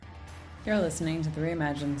You're listening to the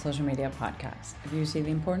Reimagined Social Media Podcast. If you see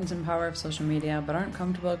the importance and power of social media but aren't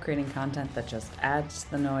comfortable creating content that just adds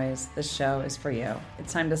to the noise, this show is for you.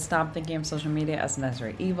 It's time to stop thinking of social media as a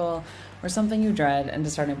necessary evil or something you dread and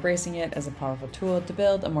to start embracing it as a powerful tool to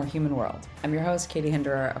build a more human world. I'm your host, Katie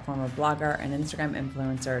Hinderer, a former blogger and Instagram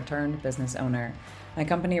influencer turned business owner. My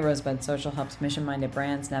company, Rosebud Social, helps mission-minded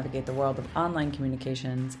brands navigate the world of online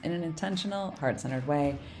communications in an intentional, heart-centered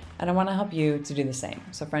way. And I want to help you to do the same.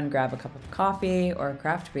 So friend, grab a cup of coffee or a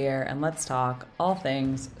craft beer and let's talk all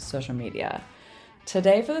things social media.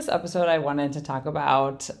 Today for this episode, I wanted to talk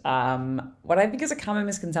about what I think is a common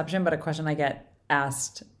misconception, but a question I get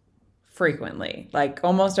asked frequently, like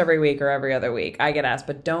almost every week or every other week. I get asked,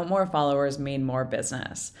 but don't more followers mean more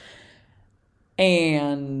business?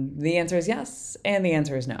 And the answer is yes, and the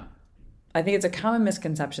answer is no. I think it's a common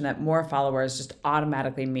misconception that more followers just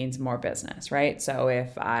automatically means more business, right? So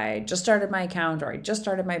if I just started my account or I just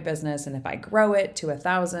started my business, and if I grow it to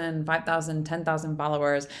 1,000, 5,000, 10,000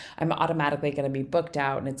 followers, I'm automatically going to be booked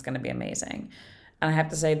out and it's going to be amazing. And I have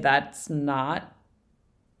to say that's not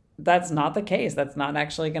the case. That's not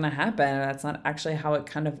actually going to happen. That's not actually how it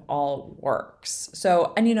kind of all works.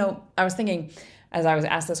 So, and I was thinking as I was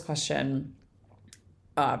asked this question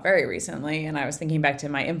very recently, and I was thinking back to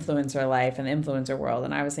my influencer life and the influencer world,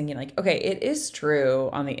 and I was thinking like, okay, it is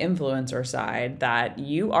true on the influencer side that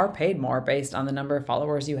you are paid more based on the number of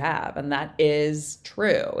followers you have, and that is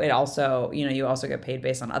true. It also, you also get paid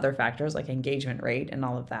based on other factors like engagement rate and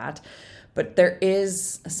all of that. But there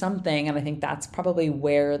is something, and I think that's probably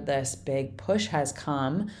where this big push has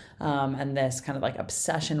come, and this kind of like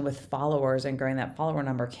obsession with followers and growing that follower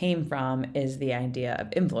number came from, is the idea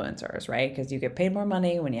of influencers, right? Because you get paid more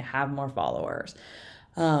money when you have more followers.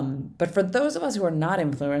 But for those of us who are not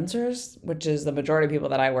influencers, which is the majority of people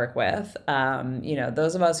that I work with,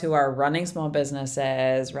 those of us who are running small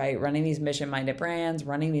businesses, right, running these mission-minded brands,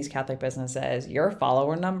 running these Catholic businesses, your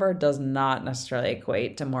follower number does not necessarily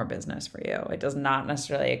equate to more business for you. It does not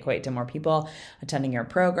necessarily equate to more people attending your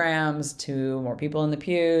programs, to more people in the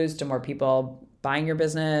pews, to more people buying your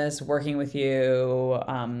business, working with you,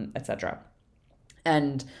 etc.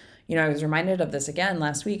 And I was reminded of this again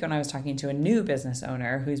last week when I was talking to a new business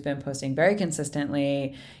owner who's been posting very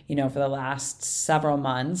consistently, for the last several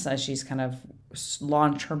months as she's kind of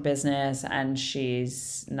launched her business, and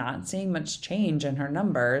she's not seeing much change in her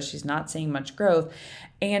numbers. She's not seeing much growth,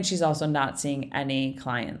 and she's also not seeing any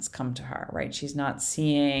clients come to her, right? She's not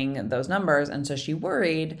seeing those numbers. And so she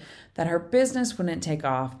worried that her business wouldn't take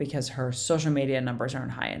off because her social media numbers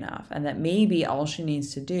aren't high enough, and that maybe all she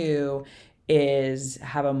needs to do is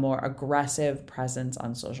have a more aggressive presence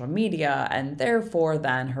on social media, and therefore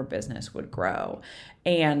then her business would grow.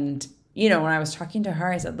 And, when I was talking to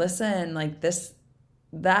her, I said, listen, like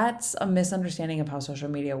that's a misunderstanding of how social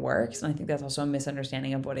media works. And I think that's also a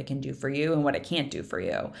misunderstanding of what it can do for you and what it can't do for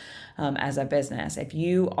you as a business. If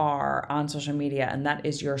you are on social media and that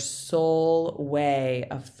is your sole way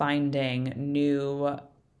of finding new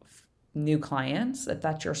clients, if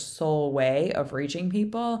that's your sole way of reaching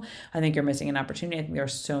people, I think you're missing an opportunity. I think there are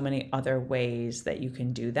so many other ways that you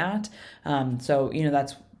can do that. So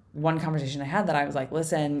that's one conversation I had, that I was like,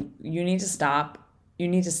 listen, you need to stop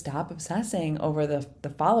obsessing over the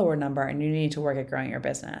follower number, and you need to work at growing your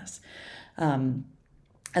business. And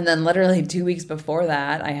then literally 2 weeks before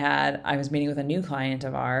that, I was meeting with a new client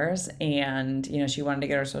of ours, and, she wanted to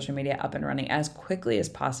get her social media up and running as quickly as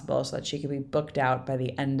possible so that she could be booked out by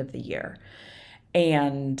the end of the year.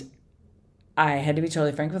 And I had to be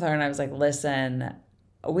totally frank with her. And I was like, listen,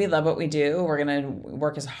 we love what we do. We're going to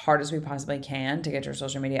work as hard as we possibly can to get your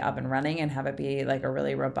social media up and running and have it be like a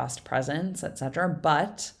really robust presence, etc.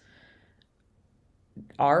 But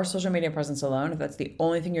our social media presence alone, if that's the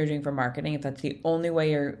only thing you're doing for marketing, if that's the only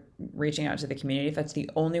way you're reaching out to the community, if that's the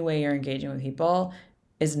only way you're engaging with people,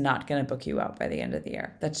 is not going to book you out by the end of the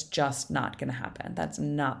year. That's just not going to happen. That's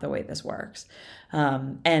not the way this works.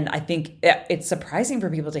 And I think it's surprising for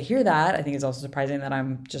people to hear that. I think it's also surprising that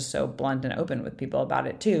I'm just so blunt and open with people about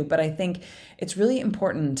it too. But I think it's really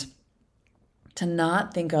important to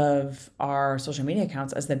not think of our social media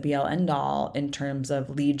accounts as the be-all end-all in terms of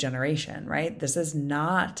lead generation, right? This is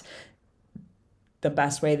not the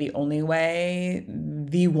best way, the only way,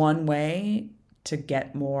 the one way to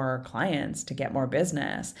get more clients, to get more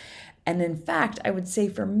business. And in fact, I would say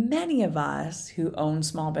for many of us who own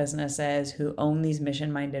small businesses, who own these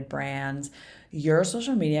mission-minded brands, your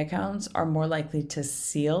social media accounts are more likely to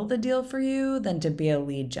seal the deal for you than to be a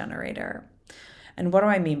lead generator. And what do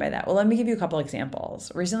I mean by that? Well, let me give you a couple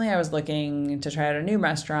examples. Recently, I was looking to try out a new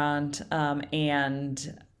restaurant,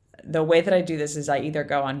 and the way that I do this is I either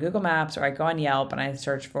go on Google Maps or I go on Yelp and I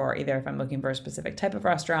search for either if I'm looking for a specific type of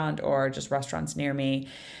restaurant or just restaurants near me.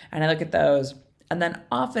 And I look at those. And then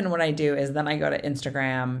often what I do is then I go to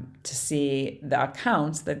Instagram to see the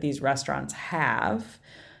accounts that these restaurants have,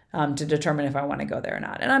 to determine if I want to go there or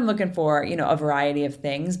not. And I'm looking for, a variety of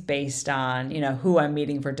things based on, who I'm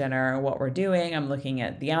meeting for dinner, what we're doing. I'm looking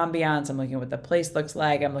at the ambiance. I'm looking at what the place looks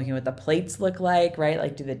like. I'm looking at what the plates look like, right?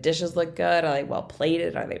 Like, do the dishes look good? Are they well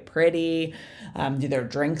plated? Are they pretty? Do their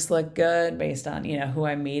drinks look good based on, who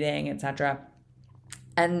I'm meeting, etc.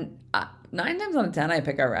 And 9 times out of 10, I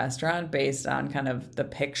pick a restaurant based on kind of the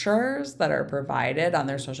pictures that are provided on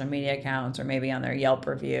their social media accounts or maybe on their Yelp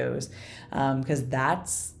reviews, because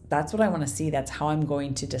that's what I want to see. That's how I'm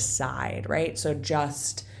going to decide, right? So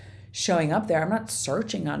just showing up there, I'm not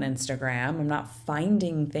searching on Instagram. I'm not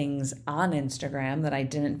finding things on Instagram that I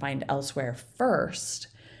didn't find elsewhere first,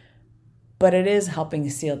 but it is helping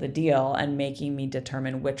seal the deal and making me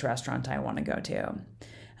determine which restaurant I want to go to.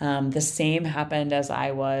 The same happened as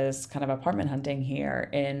I was kind of apartment hunting here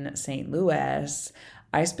in St. Louis.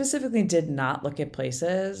 I specifically did not look at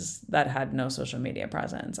places that had no social media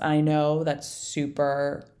presence. I know that's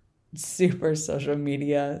super social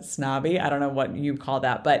media snobby. I don't know what you call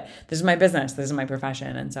that, but this is my business. This is my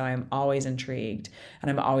profession. And so I'm always intrigued and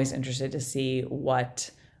I'm always interested to see what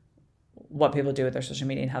people do with their social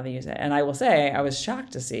media and how they use it. And I will say, I was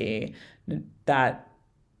shocked to see that,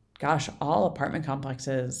 gosh, all apartment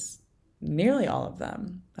complexes, nearly all of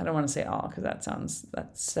them, I don't want to say all because that's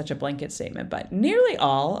such a blanket statement, but nearly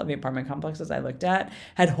all of the apartment complexes I looked at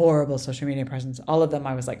had horrible social media presence. All of them,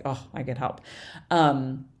 I was like, oh, I could help.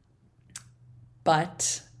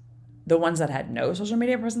 But the ones that had no social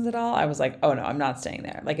media presence at all, I was like, oh no, I'm not staying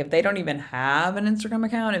there. Like, if they don't even have an Instagram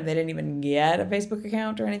account, if they didn't even get a Facebook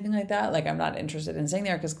account or anything like that, like, I'm not interested in staying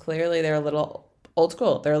there because clearly they're a little old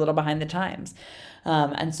school. They're a little behind the times.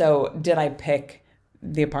 And so did I pick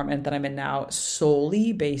the apartment that I'm in now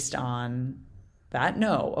solely based on that?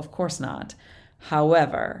 No, of course not.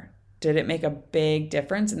 However, did it make a big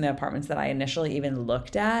difference in the apartments that I initially even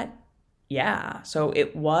looked at? Yeah. So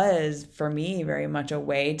it was, for me, very much a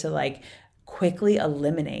way to quickly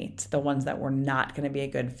eliminate the ones that were not going to be a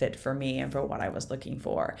good fit for me and for what I was looking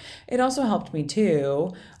for. It also helped me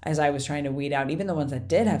too, as I was trying to weed out even the ones that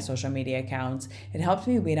did have social media accounts. It helped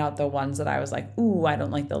me weed out the ones that I was like, ooh, I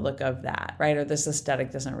don't like the look of that, right? Or this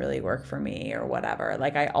aesthetic doesn't really work for me or whatever.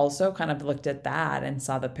 I also kind of looked at that and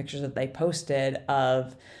saw the pictures that they posted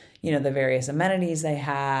of the various amenities they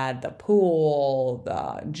had, the pool,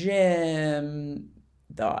 the gym,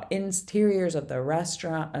 the interiors of the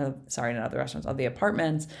restaurant, of the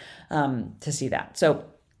apartments, to see that. So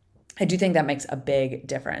I do think that makes a big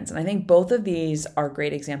difference. And I think both of these are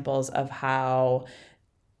great examples of how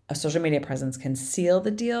a social media presence can seal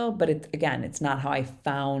the deal, but it's not how I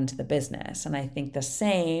found the business. And I think the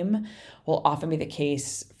same will often be the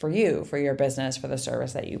case for you, for your business, for the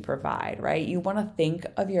service that you provide, right? You want to think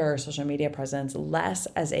of your social media presence less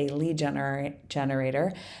as a lead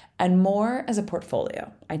generator and more as a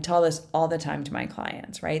portfolio. I tell this all the time to my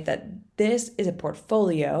clients, right? That this is a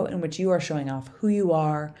portfolio in which you are showing off who you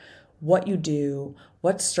are, what you do,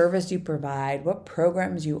 what service you provide, what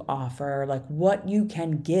programs you offer, what you can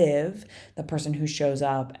give the person who shows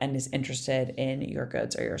up and is interested in your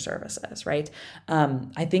goods or your services, right?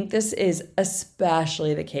 I think this is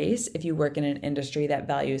especially the case if you work in an industry that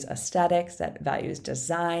values aesthetics, that values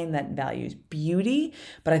design, that values beauty,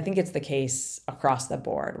 but I think it's the case across the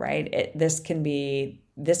board, right? This can be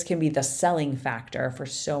the selling factor for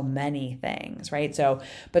so many things, right? So,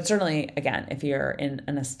 but certainly, again, if you're in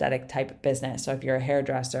an aesthetic type business, so if you're a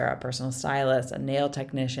hairdresser, a personal stylist, a nail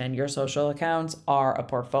technician, your social accounts are a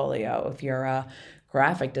portfolio. If you're a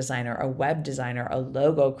graphic designer, a web designer, a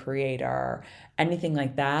logo creator, anything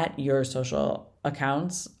like that, your social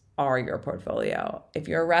accounts are your portfolio. If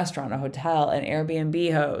you're a restaurant, a hotel, an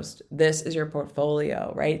Airbnb host, this is your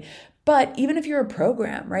portfolio, right? But even if you're a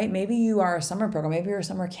program, right? Maybe you are a summer program, maybe you're a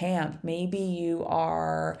summer camp, maybe you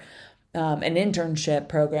are an internship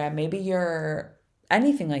program, maybe you're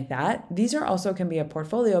anything like that. These are also can be a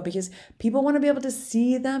portfolio because people want to be able to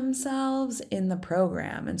see themselves in the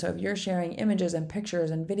program. And so if you're sharing images and pictures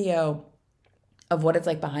and video of what it's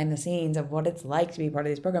like behind the scenes, of what it's like to be part of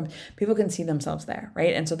these programs, people can see themselves there,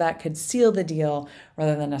 right? And so that could seal the deal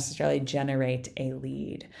rather than necessarily generate a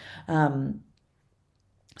lead.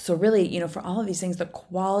 So really, for all of these things, the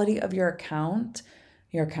quality of your account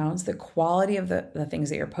your accounts, the quality of the things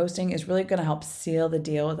that you're posting is really going to help seal the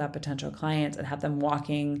deal with that potential client and have them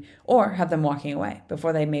walking away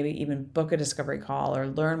before they maybe even book a discovery call or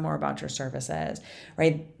learn more about your services,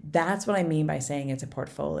 right? That's what I mean by saying it's a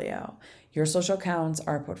portfolio. Your social accounts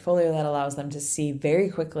are a portfolio that allows them to see very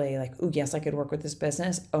quickly, like, oh, yes, I could work with this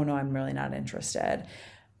business. Oh, no, I'm really not interested.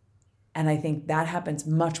 And I think that happens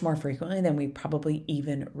much more frequently than we probably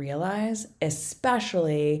even realize,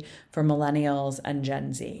 especially for millennials and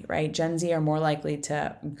Gen Z, right? Gen Z are more likely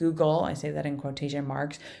to Google, I say that in quotation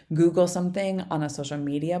marks, Google something on a social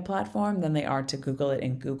media platform than they are to Google it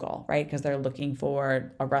in Google, right? Because they're looking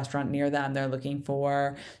for a restaurant near them, they're looking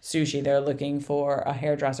for sushi, they're looking for a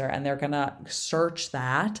hairdresser, and they're gonna search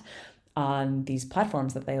that on these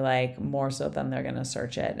platforms that they like more so than they're gonna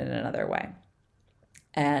search it in another way.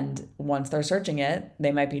 And once they're searching it,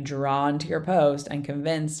 they might be drawn to your post and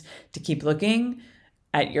convinced to keep looking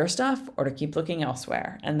at your stuff or to keep looking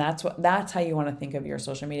elsewhere. And that's how you want to think of your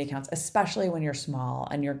social media accounts, especially when you're small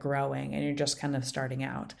and you're growing and you're just kind of starting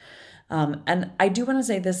out. And I do want to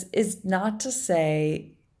say, this is not to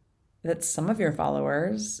say that some of your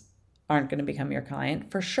followers aren't going to become your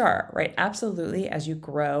client, for sure, right? Absolutely. As you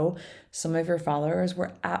grow, some of your followers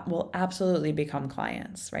will absolutely become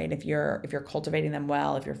clients, right? If you're cultivating them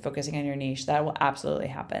well, if you're focusing on your niche, that will absolutely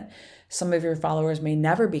happen. Some of your followers may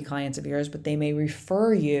never be clients of yours, but they may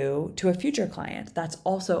refer you to a future client. That's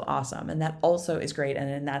also awesome. And that also is great. And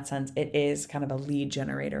in that sense, it is kind of a lead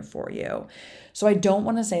generator for you. So I don't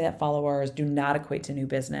want to say that followers do not equate to new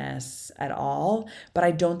business at all, but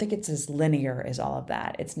I don't think it's as linear as all of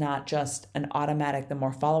that. It's not just an automatic, the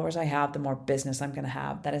more followers I have, the more business I'm going to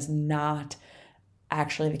have. That is not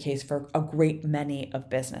actually the case for a great many of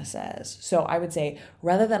businesses. So I would say,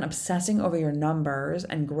 rather than obsessing over your numbers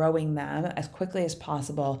and growing them as quickly as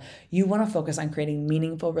possible, you want to focus on creating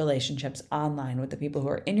meaningful relationships online with the people who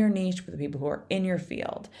are in your niche, with the people who are in your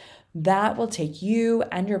field. That will take you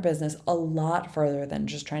and your business a lot further than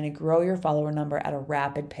just trying to grow your follower number at a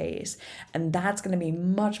rapid pace. And that's going to be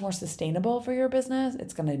much more sustainable for your business.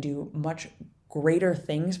 It's going to do much greater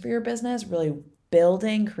things for your business, really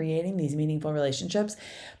creating these meaningful relationships,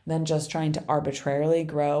 than just trying to arbitrarily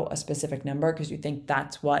grow a specific number because you think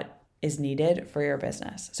that's what is needed for your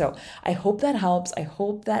business. So I hope that helps. I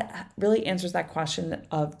hope that really answers that question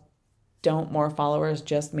of, don't more followers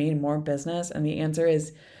just mean more business? And the answer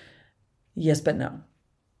is yes, but no.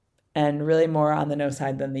 And really more on the no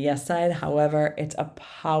side than the yes side. However, it's a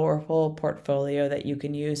powerful portfolio that you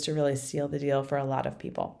can use to really seal the deal for a lot of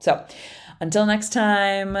people. So until next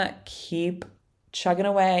time, keep chugging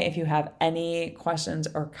away. If you have any questions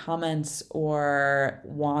or comments or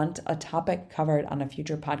want a topic covered on a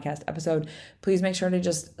future podcast episode, please make sure to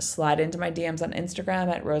just slide into my DMs on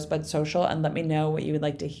Instagram at Rosebud Social and let me know what you would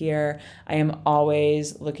like to hear. I am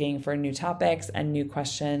always looking for new topics and new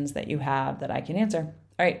questions that you have that I can answer.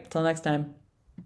 All right, till next time.